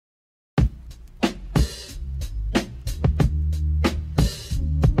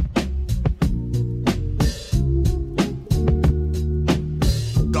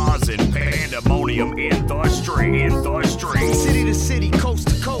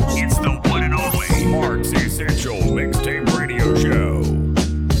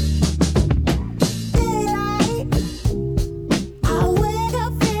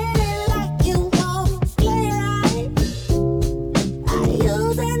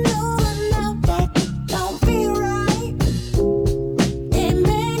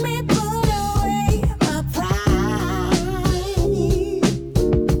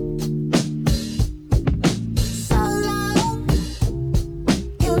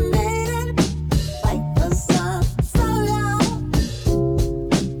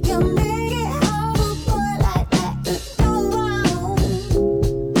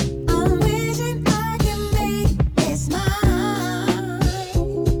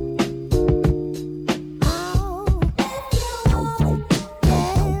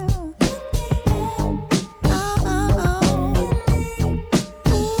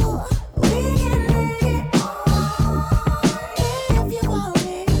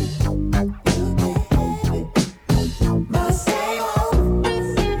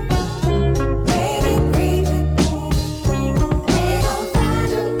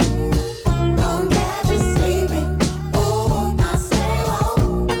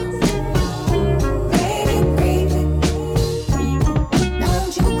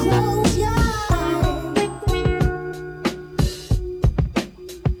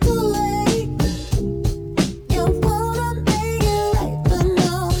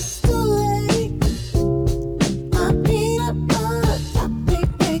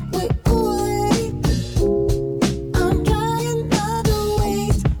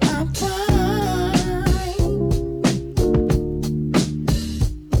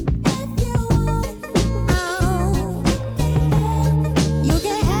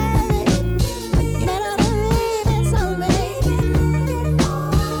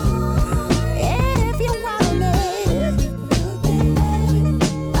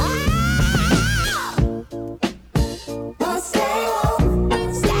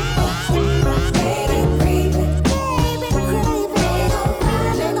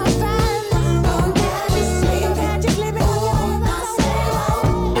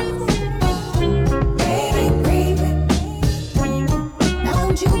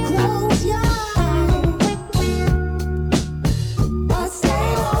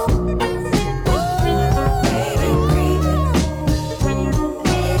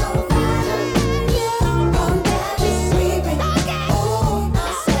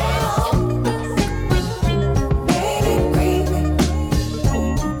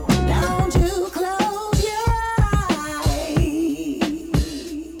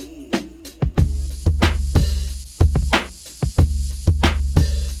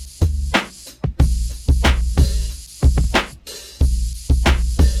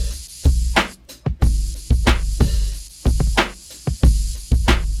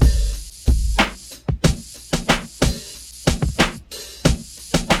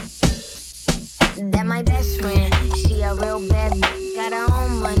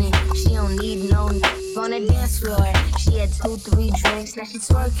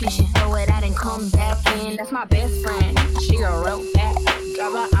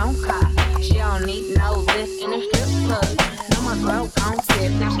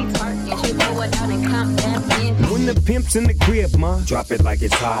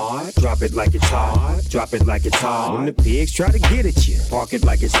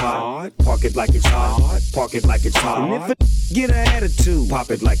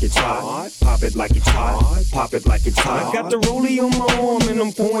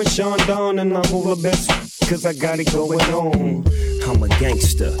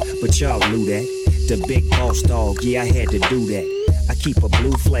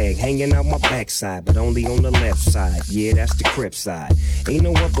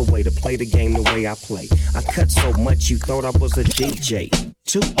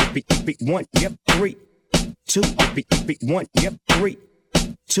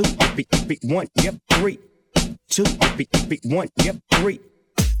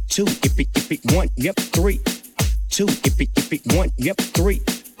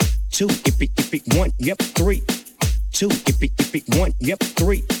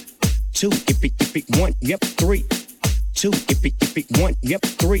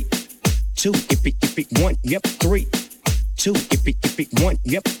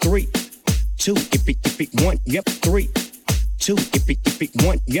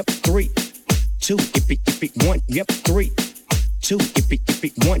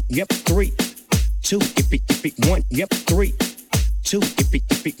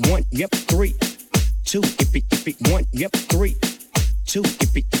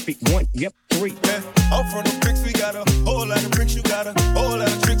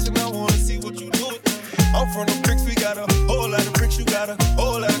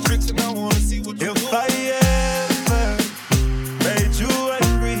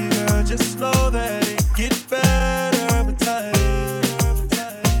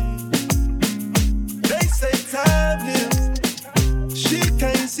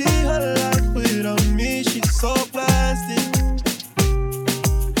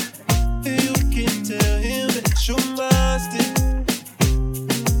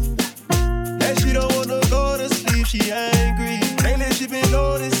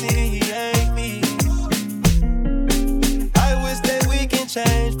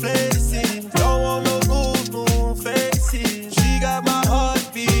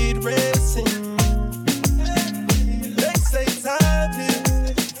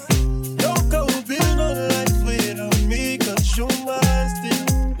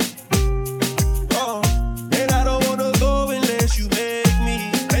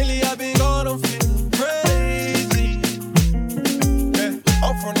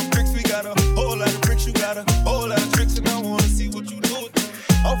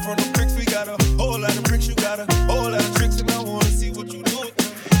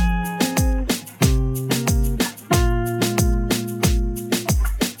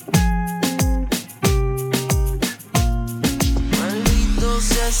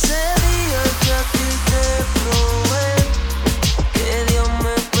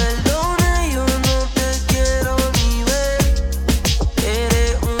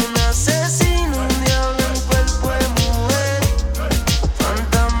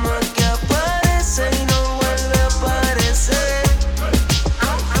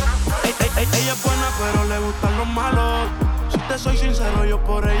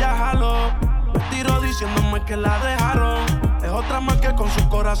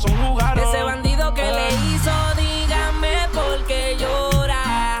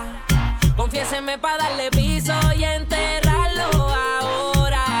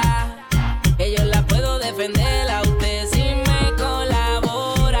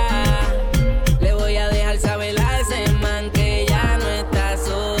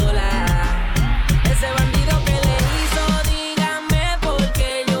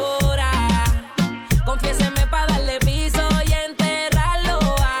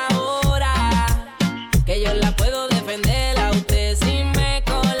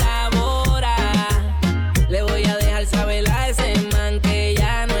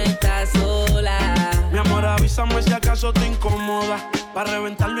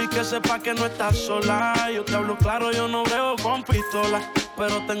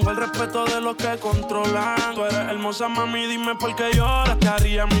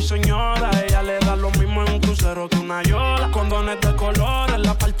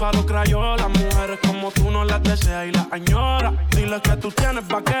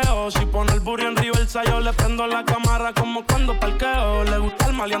conversa, yo le prendo la cámara como cuando parqueo. Le gusta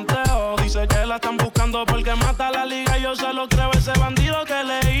el maleanteo, dice que la están buscando porque mata la liga. Yo se lo creo, ese bandido que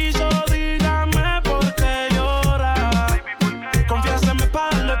le hizo. Dígame por qué llora. Confiéseme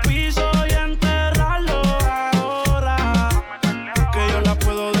para darle piso y enterrarlo ahora. Que yo la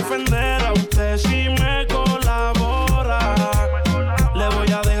puedo defender a usted si me colabora. Le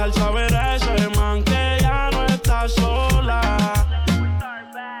voy a dejar saber a ese man que ya no está sola.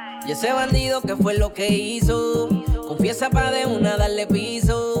 Y ese bandido, ¿qué fue lo que hizo? Confiesa pa' de una darle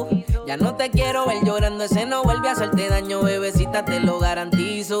piso. Ya no te quiero ver llorando, ese no vuelve a hacerte daño, bebecita, te lo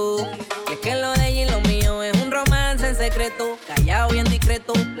garantizo. Y es que lo de ella y lo mío es un romance en secreto, callado bien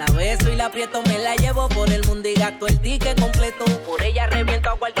discreto. La beso y la aprieto, me la llevo por el mundo y gasto el ticket completo. Por ella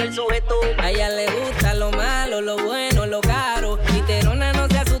reviento a cualquier sujeto. A ella le gusta lo malo, lo bueno, lo caro. Literona no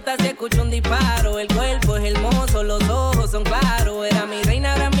se asusta si escucha un disparo. El cuerpo es hermoso, los ojos son claros. Era mi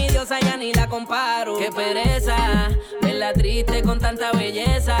reina, ahora mi diosa, ya ni la comparo. Qué pereza, verla triste con tanta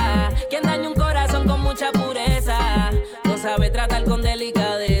belleza. Quien daña un corazón con mucha pureza no sabe tratar con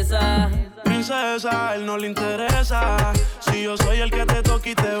delicadeza. Princesa, él no le interesa. Si yo soy el que te toca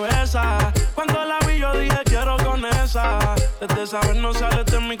y te besa. Cuando la vi yo dije quiero con esa. Desde saber no sale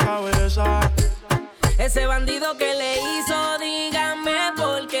de mi cabeza. Ese bandido que le hizo, dígame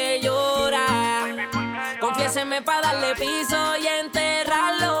por qué llora. Confiéseme pa' darle piso y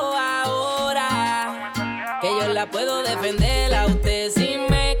enterrarlo ahora. Que yo la puedo defender a usted si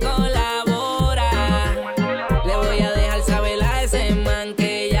me colabora. Le voy a dejar saber a ese man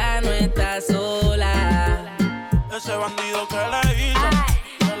que ya no está sola. Ese bandido que le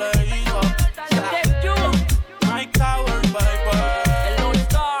hizo, Mike Tower, baby. El All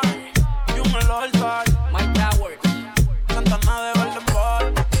Star, El All Star. Mike Towers. Santana de Golden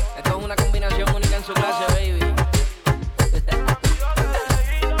Ball. Esto es una combinación única en su clase, baby.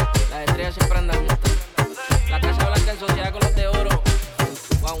 Las estrellas siempre andan juntas. La Casa Blanca en sociedad con los de oro.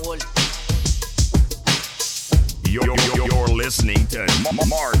 One World. You're listening to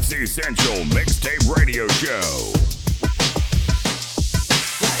Mark's Essential Mixtape Radio Show.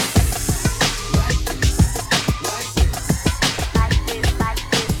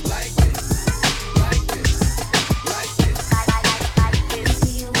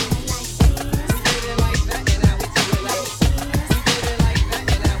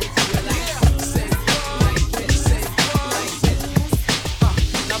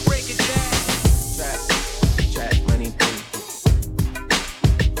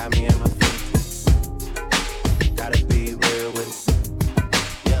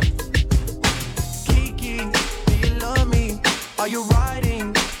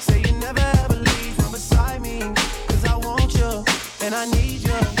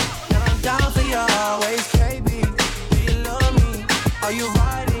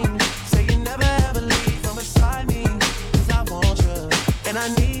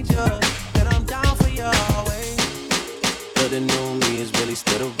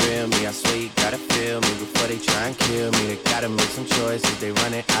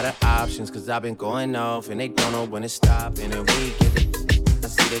 I've been going off and they don't know when to stop. And then we get the I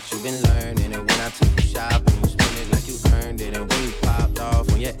see that you've been learning. And when I took you shopping, you spend it like you earned it. And when you popped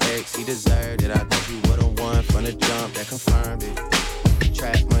off on your ex, he deserved it. I thought you would've won from the jump, that confirmed it.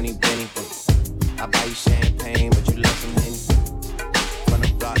 Trap money, Benny. I buy you champagne, but you love some Henny. From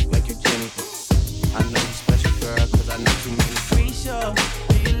the block like you Jenny. I know you special, girl, cause I know too many. Risha,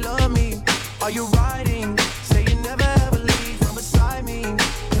 do you love me? Are you riding? Say you never ever leave from beside me.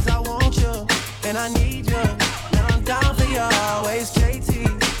 Cause I want you, and I need you. And I'm down for you always. JT,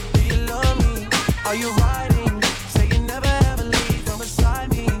 do you love me? Are you riding? Say you never ever leave from beside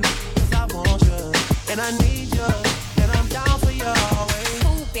me. Cause I want you, and I need you. And I'm down for you always.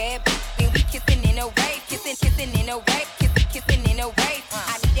 Too bad, then we kissing in a way. Kissing in a way. Kissing in a way.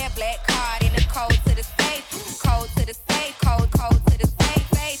 I need that black card in the code to the safe. Code to the safe. Code to the safe.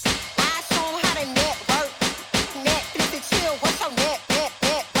 I show 'em how to network. Netflix and chill. What's your net worth?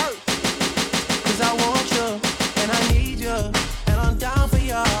 Cause I want you, and I need you. And I'm down for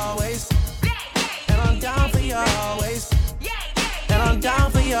you always. And I'm down for you always. And I'm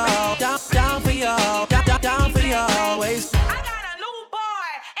down for you. Down for you. Down for you always. I got a new boy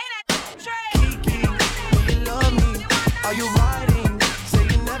and a trade. Kiki, do you love me? Are you riding? Say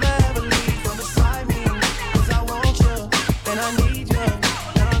you never ever leave from beside me. Cause I want you, and I need you.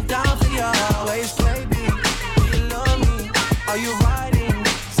 And I'm down for you always. KB, do you love me? Are you riding?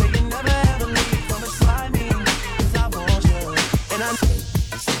 Say you never ever leave from beside me. Cause I want you, and I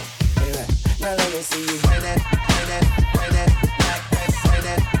now let me see you bring that, bring that, bring that, back, bring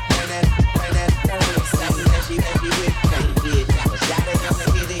that, bring that, bring that. Now let me see you as she whip, crazy, yeah. Shot it, I'm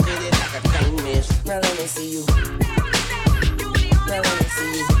gonna hit it like a train miss.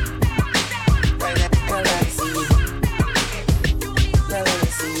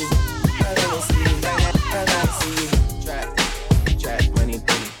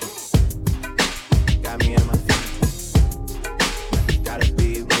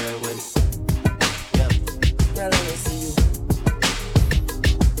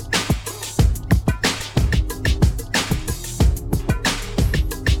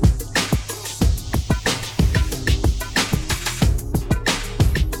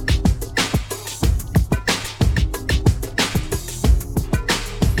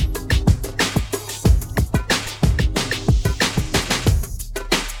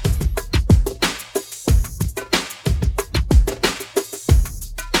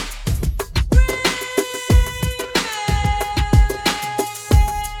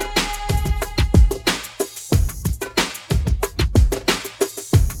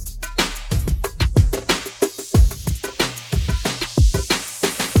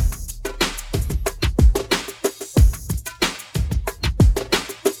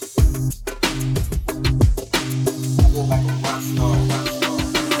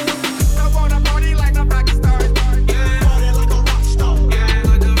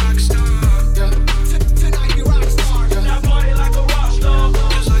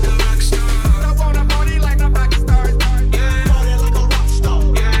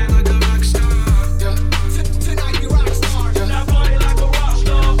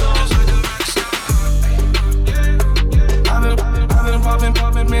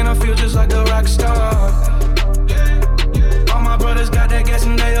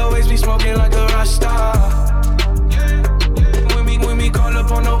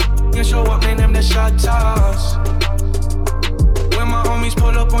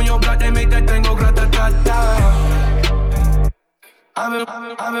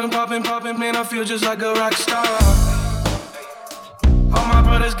 I've been popping, man, I feel just like a rock star. All my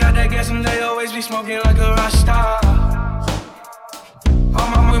brothers got that gas and they always be smoking like a rock star. All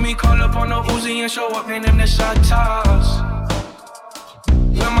my with me call up on the Uzi and show up in them the shot toss.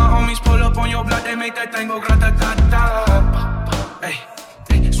 When my homies pull up on your block, they make that thing go grata-ta-ta. Hey,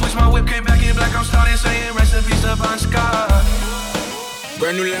 switch my whip, came back in black, I'm starting saying recipes to Bon Scott.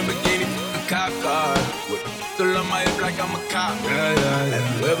 Brand new Lamborghini, a cop car. Still on my hip like I'm a cop. Yeah.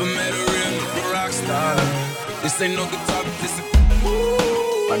 Have you ever met a real nigga rock star? This ain't no guitar, but this a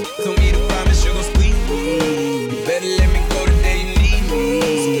my told me to promise you gon' squeeze me. You better let me go the day you need me.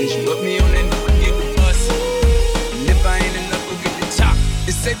 So that you put me on that nigga, get the bus. And if I ain't enough, go get the chop.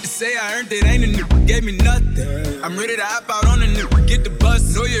 It's safe to say I earned it, ain't a nigga gave me nothing. I'm ready to hop out on the nigga, get the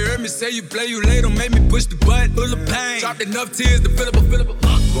bus. Know you heard me say you play, you late, don't make me push the button. Full of pain, dropped enough tears to fill up a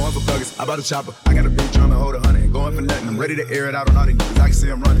Going for buggers, I bought a chopper. I got a big drum and hold 100. Ain't going for nothing. I'm ready to air it out on all these niggas. I can see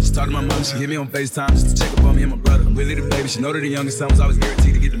I'm running. She talked to my mom, she hit me on FaceTime just to check up on me and my brother. I'm really the baby. She know that the youngest son was always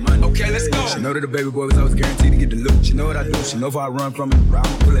guaranteed to get the money. Okay, let's go. She know that the baby boy was always guaranteed to get the loot. She know what I do. She know if I run from it, I'ma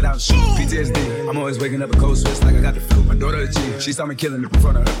pull it out and shoot. PTSD. I'm always waking up a cold sweats like I got the flu. My daughter a G. She saw me killing it in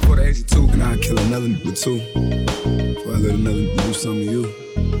front of her before the age of 2. And I'd kill another nigga too. Before I let another nigga do something to you.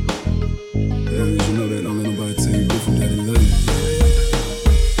 Yeah, you should know that. Don't let nobody tell you different that they love you.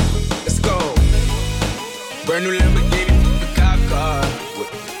 Brand new Lamborghini, a cop car.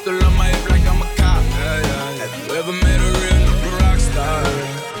 Still on my hip like I'm a cop. Yeah. Have you ever met a real nigga rock star?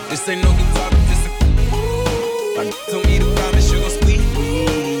 This ain't no guitar, but this a my told me to promise you gon' squeeze me.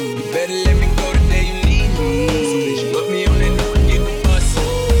 You better let me go the day you need me. So that you put me on that nigga, get the bus.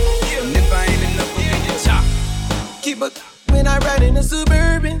 And if I ain't enough, go get your chop. Keep a when I ride in the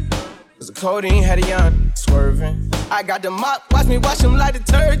Suburban. Cause the codeine had a young swerving. I got the mop, watch me wash them like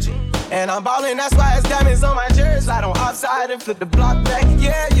detergent. And I'm ballin', that's why it's diamonds on my jersey. Slide on offside and flip the block back,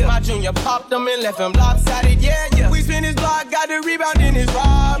 yeah. My junior popped them and left him lopsided, yeah. We spin his block, got the rebound in his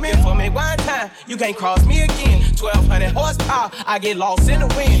robbing. For me one time, you can't cross me again. 1200 horsepower, I get lost in the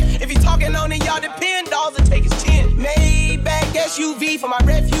wind. If he talking on it, y'all depend, dolls will take his chin. Maybach SUV for my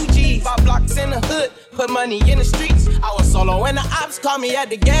refugees. 5 blocks in the hood, put money in the streets. I was solo and the ops called me at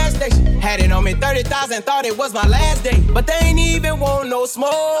the gas station. Had it on me 30,000, thought it was my last day. But they ain't even want no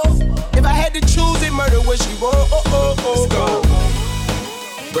smoke. If I had to choose it, murder what she wrote. Let's go.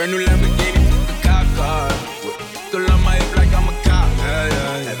 Brand new Lamborghini, a cop car. Still on my hip like I'm a cop.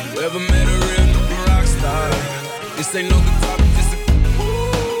 Yeah. Have you ever met a real nigga rock star? This ain't no guitar, but this a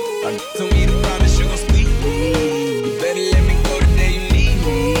my told me to promise you gon' squeeze me. You better let me go the day you need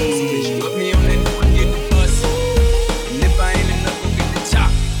me. So that you put me on that nigga, get the bus. And if I ain't enough, go get the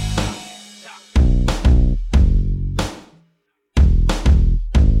chop.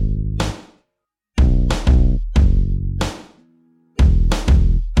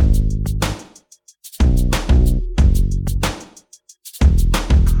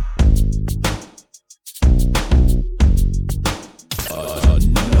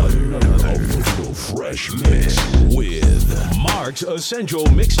 Fresh Mix with Mark's Essential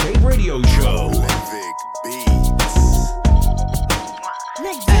Mixtape Radio Show.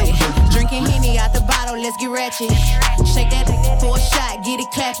 Ay, drinking Henny out the bottle, let's get ratchet. Shake that for a shot, get it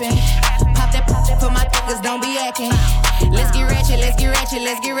clapping. Pop that for my niggas, don't be acting. Let's get ratchet, let's get ratchet,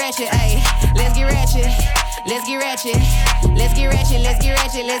 let's get ratchet. Ay, let's get ratchet, let's get ratchet. Let's get ratchet, let's get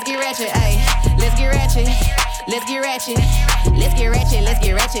ratchet, let's get ratchet. Ay, let's get ratchet. Let's get ratchet, let's get ratchet, let's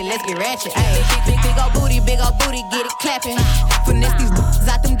get ratchet, let's get ratchet. Ayy, big ol' booty, get it clapping. Finesse these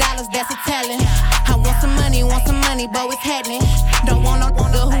out them dollars, that's a talent. I want some money, but what's happening? Don't want no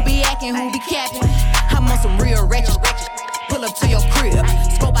nigga who be acting, who be capping. I'm on some real ratchet. Pull up to your crib,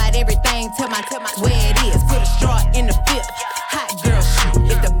 scope out everything, tell my where it is. Put a straw in the fifth, hot girl shit.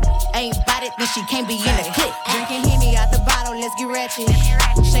 If the ain't bout it, then she can't be in the clip. Drinking Henny out the bottle, let's get ratchet.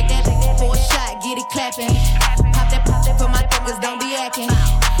 Shake that for a shot, get it clapping. Pop that for my niggas, don't be acting.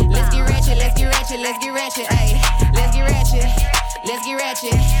 Let's get ratchet, let's get ratchet, let's get ratchet. Ayy, let's get ratchet, let's get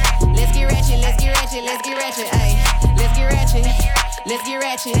ratchet. Let's get ratchet, let's get ratchet, let's get ratchet. Ayy, let's get ratchet, let's get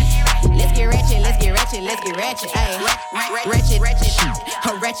ratchet. Let's get ratchet, let's get ratchet, let's get ratchet. Ayy, ratchet,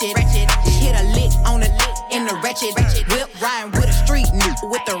 her ratchet. Hit a lick on a lick in the ratchet. Whip riding with a street nigga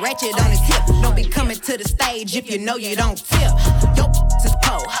with the ratchet on his hip. Don't be coming to the stage if you know you don't tip. Yo is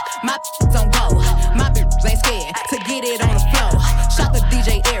po, my don't go. My bitch ain't scared to get it on the floor. Shout to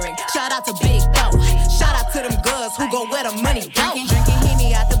DJ Eric, shout out to Big Doe. Shout out to them girls who go where the money go. Drinking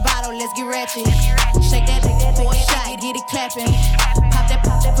Henny out the bottle, let's get ratchet. Shake that for a shot, get it clapping. Pop that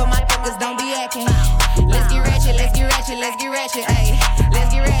for my niggas, don't be acting. Let's get ratchet, let's get ratchet, let's get ratchet. Ayy,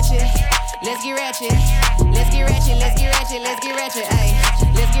 let's get ratchet. let's get ratchet. Let's get ratchet, let's get ratchet, let's get ratchet, ayy.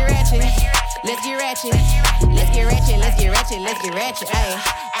 Let's get ratchet, let's get ratchet. Let's get ratchet, let's get ratchet, let's get ratchet, ayy.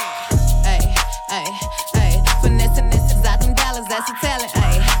 Ayy, ayy, ayy. Finessing this is out them dollars, that's a talent,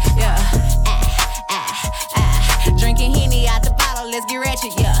 ayy. Yeah. Drinking Henny out the bottle, let's get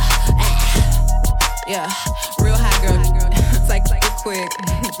ratchet, yeah. Yeah, real hot girl. It's like it quick.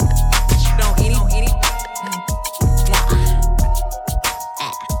 Don't any.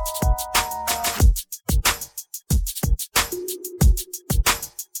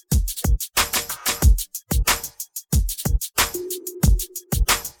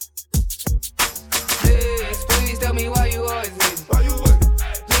 Please tell me why you always hate. Why you wait?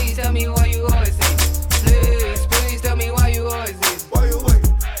 Please tell me why you always hate. Please tell me why you always hate. Why you wait?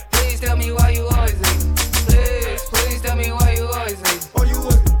 Please tell me why you always hate. Please tell me why you always hate. Why you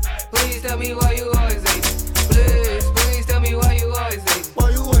wait? Please tell me why you always hate. Please tell me why you always hate. Why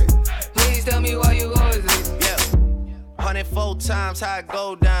you wait? Please tell me why you always hate. Yeah, 104 times how it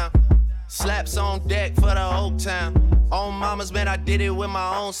go down. Slaps on deck for the whole town. On mamas, man, I did it with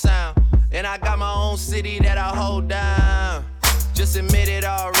my own sound. And I got my own city that I hold down. Just admit it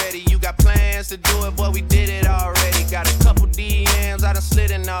already. You got plans to do it, boy, we did it already. Got a couple DMs, I done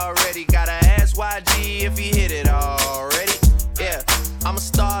slid in already. Gotta ask YG if he hit it already. Yeah, I'm a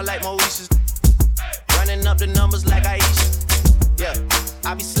star like Moesha. Running up the numbers like Aisha. Yeah,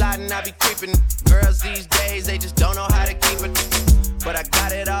 I be sliding, I be creeping. Girls these days, they just don't know how to keep it. But I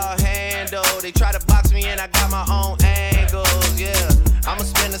got it all handled. They try to box me in, I got my own angles, yeah. I'ma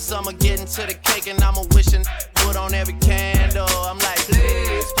spend the summer getting to the cake and I'ma wishing put on every candle. I'm like,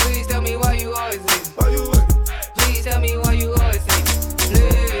 please tell me why you always hate. Why you wait? Please tell me why you always hate.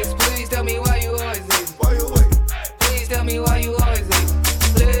 Please tell me why you always hate. Why you wait? Please tell me why you always hate.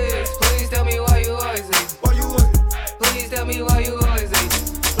 Please tell me why you always hate. Why you wait? Please tell me why you always hate.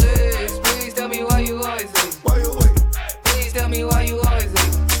 Please tell me why you always hate. Why you wait? Please tell me why you always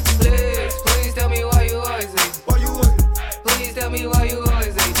hate. Please tell me why you always hate. Why you wait? Please tell me why you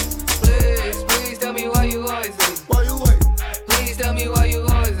always hate. Please tell me why you always hate. Why you wait? Please tell me why you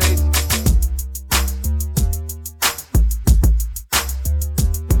always hate.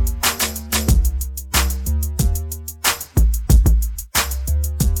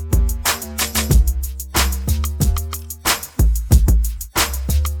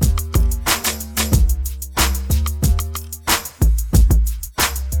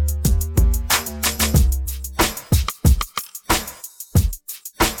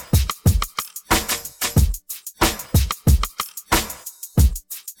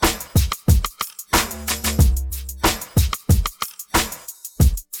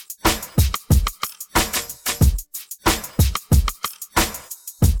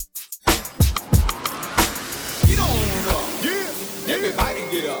 Everybody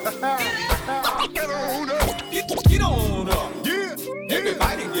get up. Get on up. Get on up. Yeah.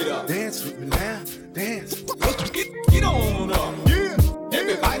 Everybody get up. Dance with me now. Dance. Get on up. Yeah.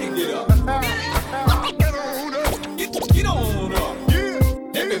 Everybody get up. Get on up. Get on up.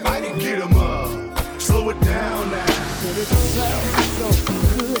 Yeah. Everybody get 'em up. Slow it down now. It sounds so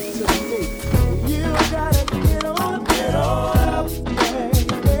good to me. You gotta get on up. Get on up.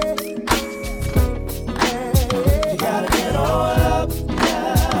 You gotta get on up.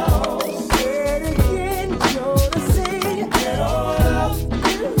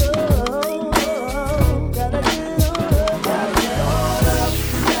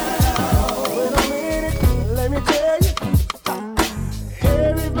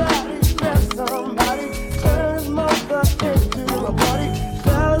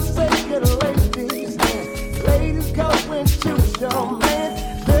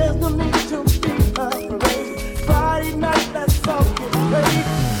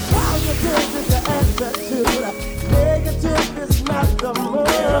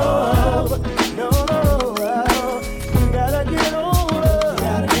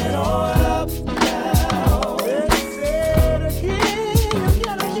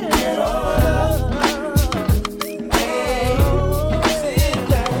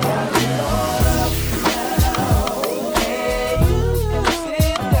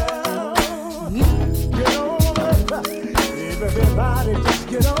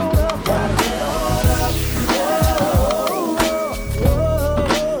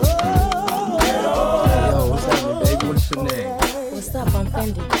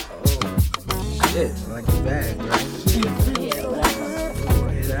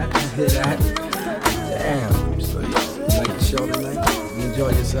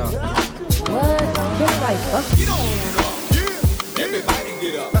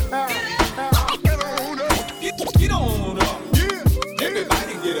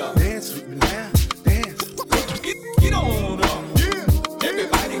 Dance with me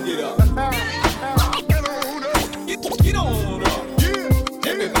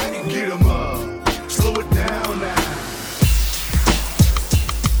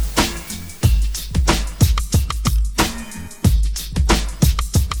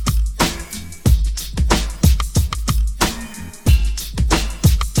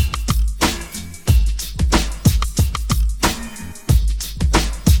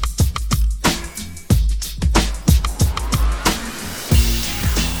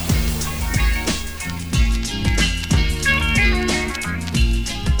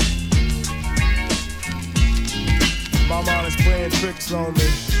tricks on me.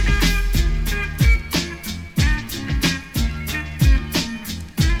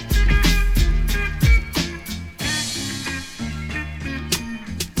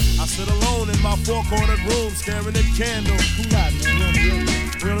 I sit alone in my four-cornered room staring at candles. Who got man?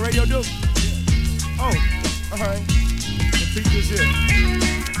 We on the radio, dude? Oh, alright. The features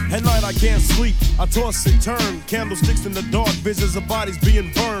here. At night I can't sleep, I toss and turn. Candlesticks in the dark, visions of bodies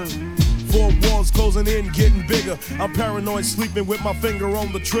being burned. Four walls closing in, getting bigger. I'm paranoid, sleeping with my finger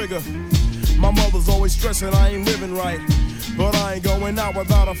on the trigger. My mother's always stressing I ain't living right, but I ain't going out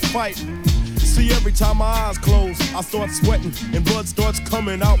without a fight. See, every time my eyes close, I start sweating and blood starts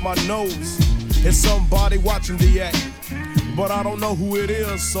coming out my nose. It's somebody watching the act, but I don't know who it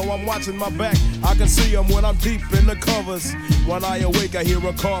is, so I'm watching my back. I can see him when I'm deep in the covers. When I awake, I hear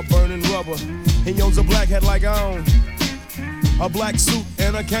a car burning rubber. He owns a black hat like I own, a black suit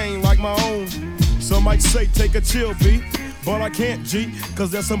and a cane like my own. Some might say take a chill beat, but I can't, G,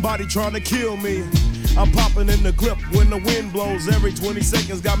 cause there's somebody trying to kill me. I'm popping in the clip when the wind blows. Every 20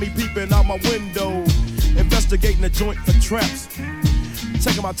 seconds got me peeping out my window. Investigating the joint for traps,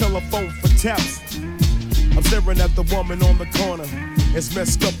 checking my telephone for taps. I'm staring at the woman on the corner. It's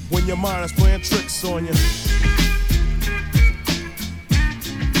messed up when your mind is playing tricks on you.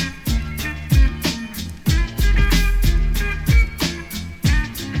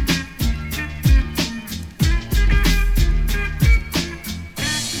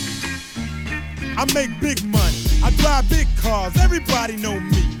 I make big money, I drive big cars, everybody know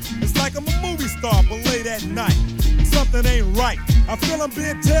me. It's like I'm a movie star, but late at night, something ain't right. I feel I'm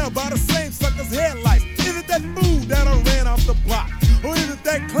being tailed by the same sucker's headlights. Is it that fool that I ran off the block? Or is it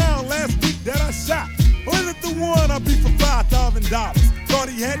that clown last week that I shot? Or is it the one I beat for $5,000? Thought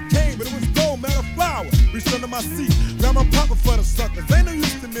he had cane, but it was gold, metal flower. Reached under my seat, grabbed my popper for the suckers. Ain't no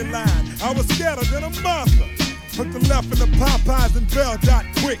use to me lying, I was scattered than a monster. Hook the left in the Popeyes and Bell Dot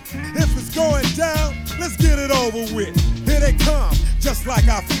quick. If it's going down, let's get it over with. Here they come, just like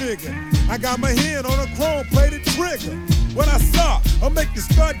I figured. I got my hand on a chrome-plated trigger. When I saw, I'll make you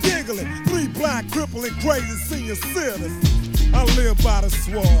start giggling. 3 blind, crippling, crazy senior citizens. I live by the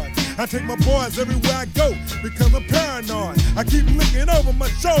sword. I take my boys everywhere I go, becoming paranoid. I keep looking over my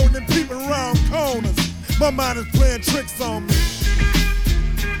shoulder and peeping around corners. My mind is playing tricks on me.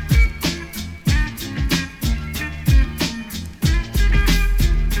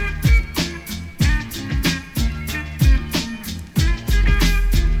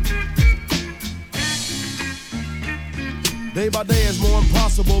 Day by day it's more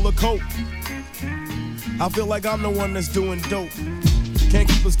impossible to cope. I feel like I'm the one that's doing dope. Can't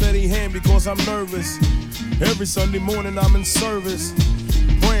keep a steady hand because I'm nervous. Every Sunday morning I'm in service,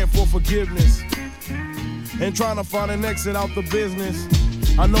 praying for forgiveness and trying to find an exit out the business.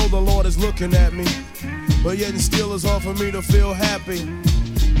 I know the Lord is looking at me, but yet and still it's hard for me to feel happy.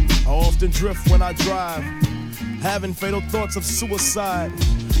 I often drift when I drive, having fatal thoughts of suicide.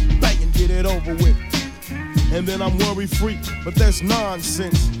 Bang and get it over with. And then I'm worry-free, but that's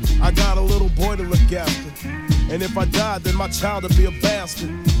nonsense. I got a little boy to look after, and if I died, then my child would be a bastard.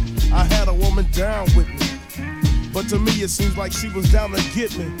 I had a woman down with me, but to me it seems like she was down to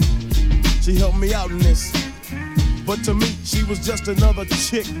get me. She helped me out in this, but to me she was just another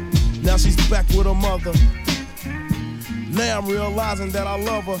chick. Now she's back with her mother. Now I'm realizing that I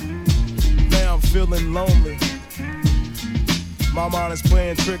love her. Now I'm feeling lonely. My mind is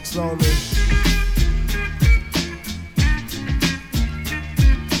playing tricks on me.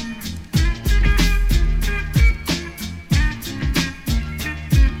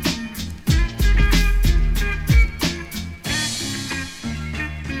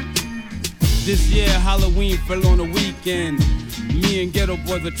 This year Halloween fell on a weekend. Me and ghetto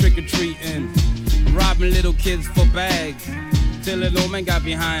boys were trick-or-treating, robbing little kids for bags, till an old man got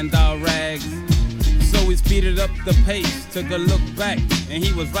behind our rags. So we speeded up the pace, took a look back, and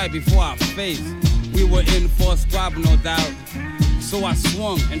he was right before our face. We were in for a squabble, no doubt, so I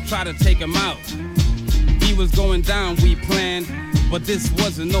swung and tried to take him out. He was going down, we planned, but this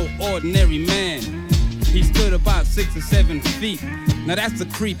wasn't no ordinary man. He stood about 6 or 7 feet. Now that's the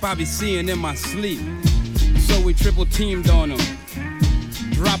creep I be seeing in my sleep. So we triple teamed on him,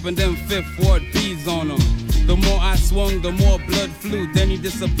 dropping them Fifth Ward bees on him. The more I swung, the more blood flew. Then he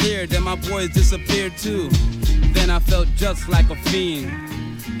disappeared, and my boys disappeared too. Then I felt just like a fiend.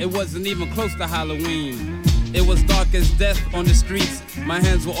 It wasn't even close to Halloween. It was dark as death on the streets. My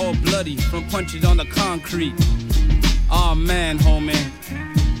hands were all bloody from punches on the concrete. Aw, man, homie,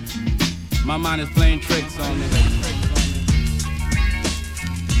 my mind is playing tricks on me.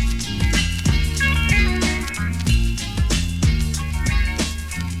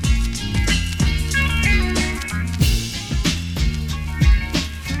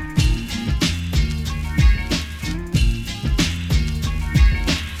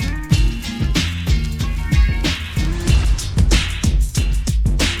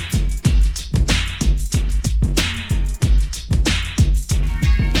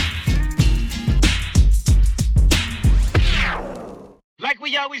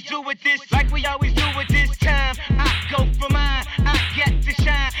 we always do with this, like we always do with this time. I go for mine, I get to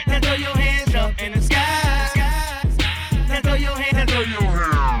shine. Now throw your hands up in the sky. Now throw your hands, now throw your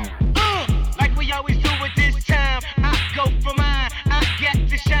hands. Like we always do with this time. I go for mine, I get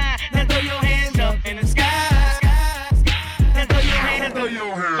to shine. Now throw your hands up in the sky. Now throw your hands, now throw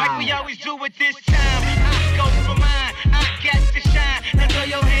your hands. Like we always do with this time. I go for mine, I get to shine. Now throw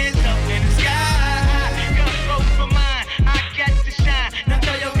your hands up in the sky. Go for mine, I get to shine. Now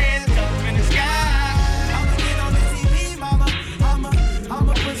throw your hands up in the sky. I'ma get on the TV, mama.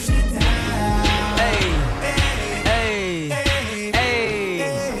 I'ma push it down. Hey.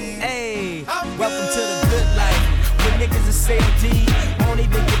 Welcome to the good life. When niggas is CLD, won't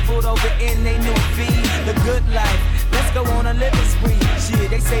even get pulled over in they new V. The good life. Let's go on a living spree. Shit,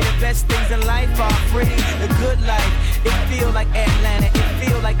 they say the best things in life are free. The good life. It feel like Atlanta. It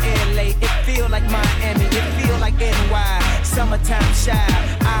feel like LA. It feel like Miami. It feel like NY. Summertime shy.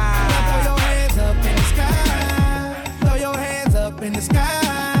 Throw your hands up in the sky. Throw your hands up in the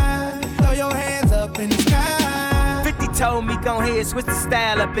sky. Throw your hands up in the sky. 50 told me go ahead, switch the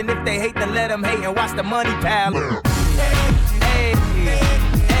style up. And if they hate, then let them hate and watch the money pile up. Hey, hey,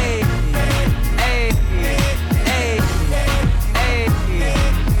 hey, hey,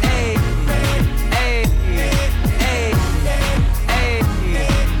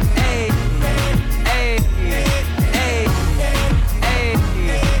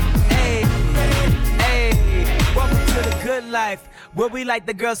 hey, welcome to the good life. Where we like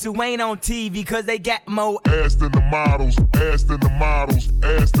the girls who ain't on TV cause they got more ass than the models, ass than the models,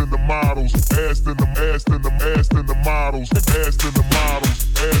 ass than the models, ass than the ass than the ass than the models, ass than the models,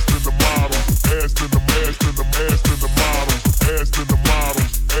 ass than the models, ass than the ass than the ass than the models, ass than the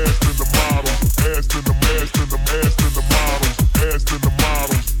models, ass than the models, ass than the ass than the ass than the models, ass than the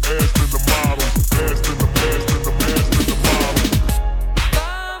models, ass than the models, ass than the ass than the ass than the models.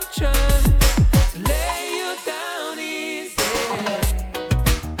 I'm trying to lay you down easy.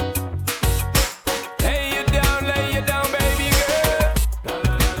 Lay you down, baby girl.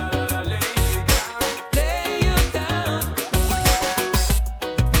 Lay you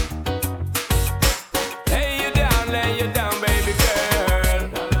down. Lay you down, baby girl.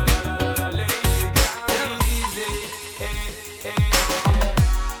 Lay you down easy.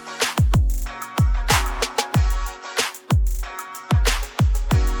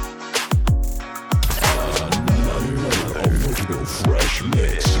 Original fresh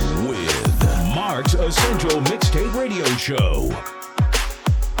mix with Mark's Essential Mixtape Radio Show.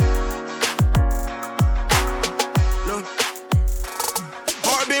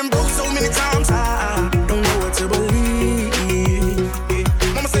 Heart been broke so many times, I don't know what to believe.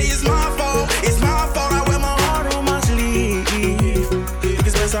 Mama say it's my fault, I wear my heart on my sleeve.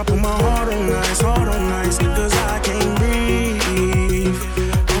 It's best I put my heart on nice, cause I can't breathe.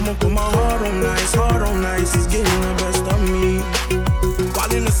 I'ma put my heart on nice, it's getting the best of me.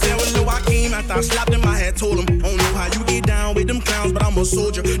 While in the cell with Lil Joaquin, after I slapped him, I had told him, don't know how you get down with them clowns, but I'm a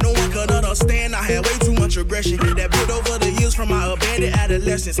soldier. No one could understand, I had way too much aggression that built over the years from my abandoned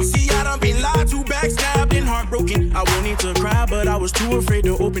adolescence. See, I done been lied to, backstabbed, and heartbroken. I wanted to cry, but I was too afraid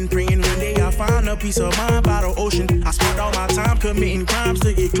to open. Praying one day I'll find a peace of mind by the ocean. I spent all my time committing crimes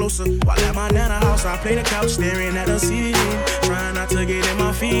to get closer. While at my nana house, I play the couch, staring at the ceiling, trying not to get in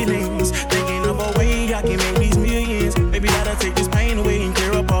my feelings, thinking of a way I can make these millions. Maybe that'll take this pain away and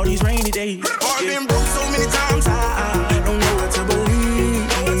clear up all these rainy days. Heart been broke so many times, I don't know what to believe.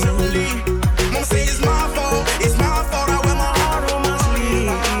 Mama say it's my fault, I wear my heart on my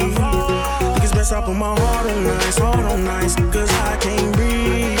sleeve. Think it's best I put my heart on nice, cause I can't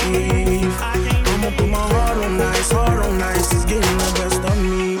breathe. I'ma put my heart on nice, it's getting the best of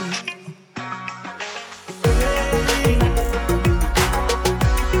me.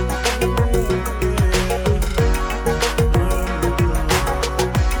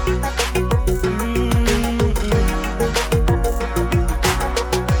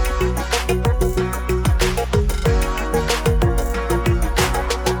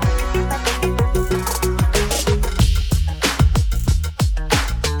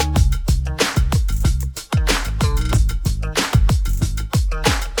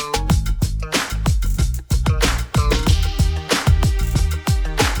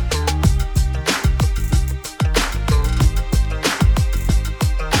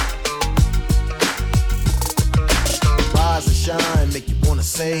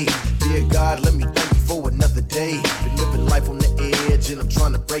 say, dear God, let me thank you for another day. Been living life on the edge and I'm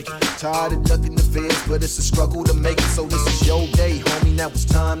trying to break it. Tired of ducking the feds, but it's a struggle to make it. So this is your day, homie, now it's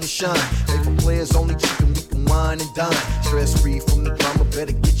time to shine. Made for players only, chicken, we can wine and dine. Stress free from the drama,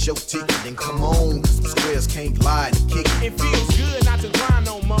 better get your ticket. Then come on, cause some squares can't lie to kick it. It feels good not to grind no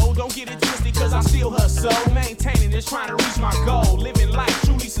I still hustle, maintaining and trying to reach my goal. Living life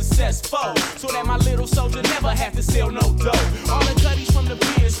truly successful, so that my little soldier never have to sell no dough. All the cutties from the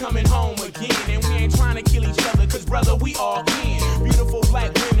pins coming home again, and we ain't trying to kill each other, cause brother, we all in. Beautiful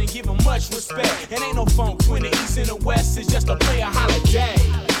black women give them much respect, and ain't no funk between the east and the west, it's just a player holiday.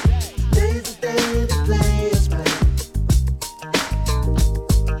 Today's the day the players play,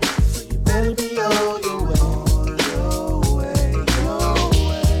 so you better be on your way.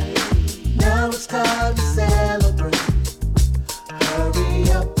 Now it's time to celebrate.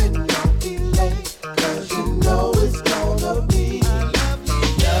 Hurry up and don't be late, cause you know it's gonna be a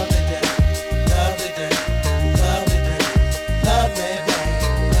lovely day, lovely day, lovely day, lovely day,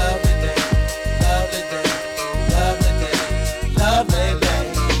 lovely day, lovely day, lovely day, lovely day, lovely day, lovely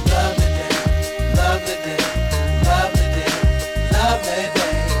day, lovely day, lovely day,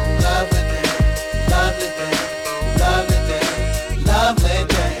 lovely day, lovely day, lovely day, lovely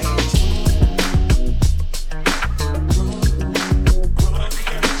day.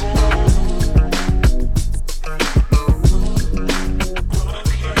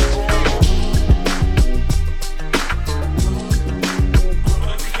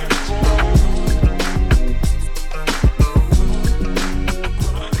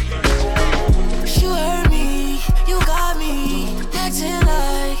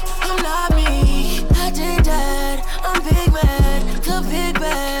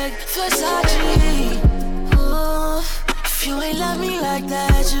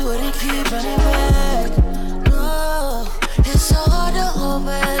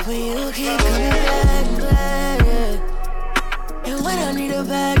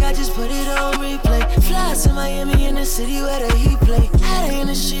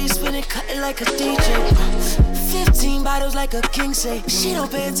 She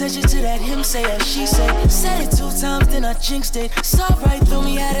don't pay attention to that him say and she say. Said it 2 times, then I jinxed it. Saw right through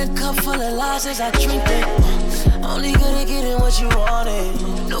me, had a cup full of lies as I drink it. Only gonna get in what you wanted.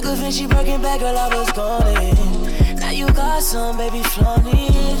 No good Vinci Birkin back, girl, I was gone in. Now you got some, baby, flaunt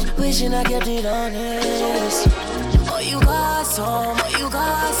it. Wishing I kept it honest. Oh, you got some, oh, you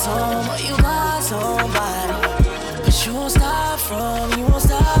got some, oh, you got somebody. But you won't stop from, you won't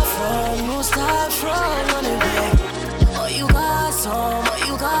stop from, you won't stop from running back. You got some, oh,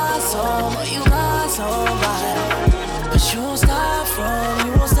 you got some, oh, you got somebody. But you won't stop from,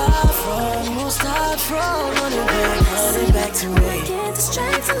 you won't stop from, you won't stop from running back. Running back to me. Get the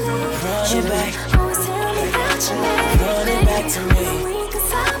strength to leave. Running back. Always tell me that you need. Running back to me.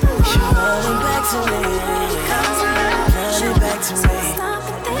 You're running back to me. Running back to me.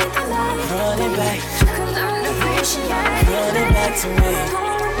 Running back. Running back to me.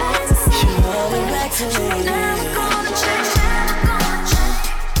 You're running back to me.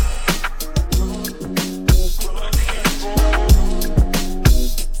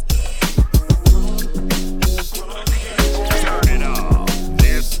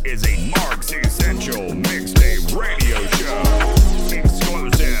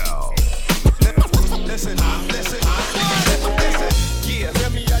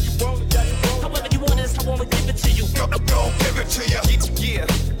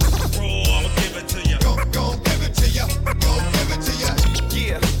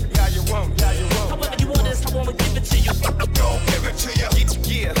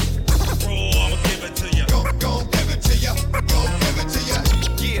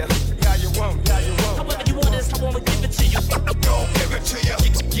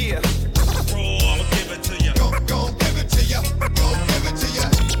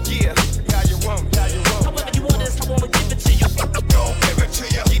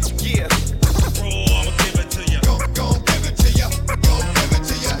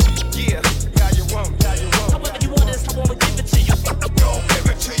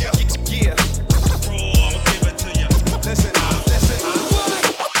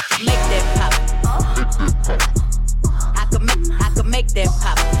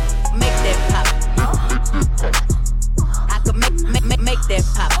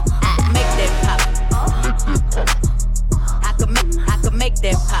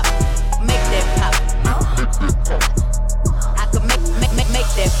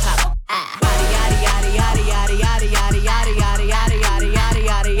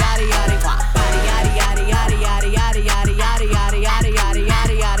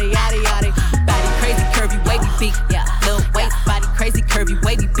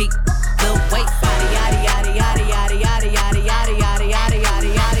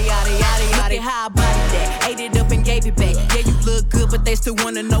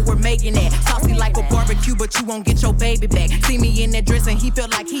 you won't get your baby back. See me in that dress and he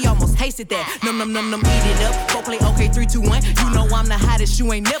felt like he almost tasted that. Num, eat it up. Go play okay, 3, 2, 1. You know I'm the hottest goddess,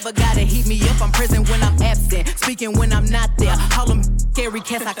 you ain't never gotta heat me up. I'm present when I'm absent, speaking when I'm not there. Call them scary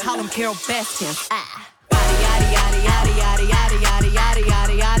cats, I call them Carol Baskins. Yaddy yaddy yaddy yaddy yaddy yaddy yaddy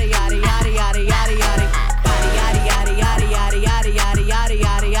yaddy yaddy yaddy yaddy yaddy yaddy yaddy. Yaddy yaddy yaddy yaddy yaddy yaddy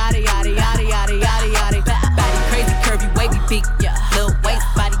yaddy yaddy yaddy yaddy yaddy yaddy yaddy yaddy. Body crazy, curvy, wavy, big, yeah. Little waist,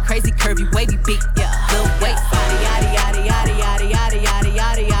 body crazy, curvy, wavy, big, yeah. Little waist, body yaddy yaddy yaddy yaddy yaddy yaddy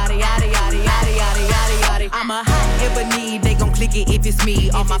yaddy yaddy yaddy yaddy yaddy yaddy yaddy yaddy. I'm a hot ebony, they gon' click it if it's me.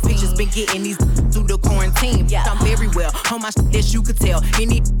 All my features been getting these through the quarantine. Yeah, I'm very well on my shit, as you could tell.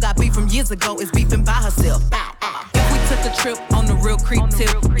 Any I beef from years ago is beefing by herself. If we took a trip on the real creep tip,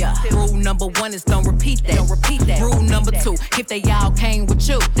 yeah. Rule number 1 is don't repeat that. Don't repeat that. Rule number 2, if they all came with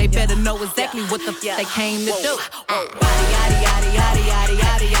you, they better know exactly what the they came to do. Yaddy yaddy yaddy yaddy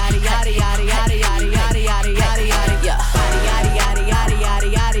yaddy yaddy yaddy yaddy yaddy yaddy yaddy yaddy yaddy yaddy. Yeah. Yaddy yaddy yaddy yaddy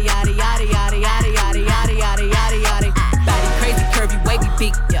yaddy yaddy yaddy yaddy yaddy yaddy yaddy yaddy yaddy yaddy. Body crazy, curvy, wavy,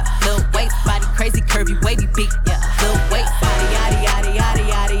 big, yeah. Little waist, body crazy, curvy, wavy, big, yeah. Little waist, body yaddy yaddy yaddy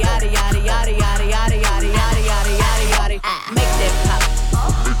yaddy yaddy yaddy yaddy yaddy yaddy yaddy yaddy yaddy yaddy yaddy. Make that pop.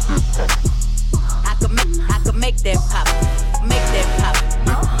 I could make that pop. Make that pop.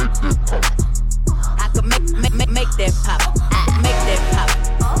 I could make that pop. Make that pop.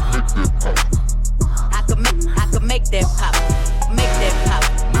 I could make that pop. Make that pop.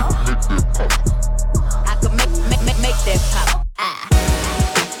 I could make that pop.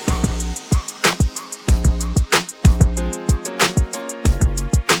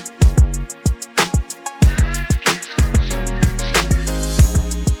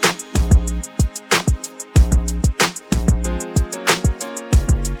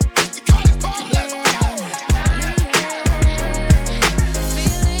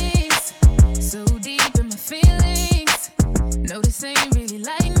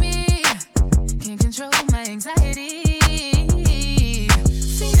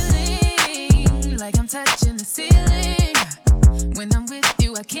 Touching the ceiling. When I'm with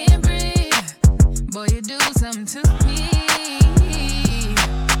you, I can't breathe. Boy, you do something to me.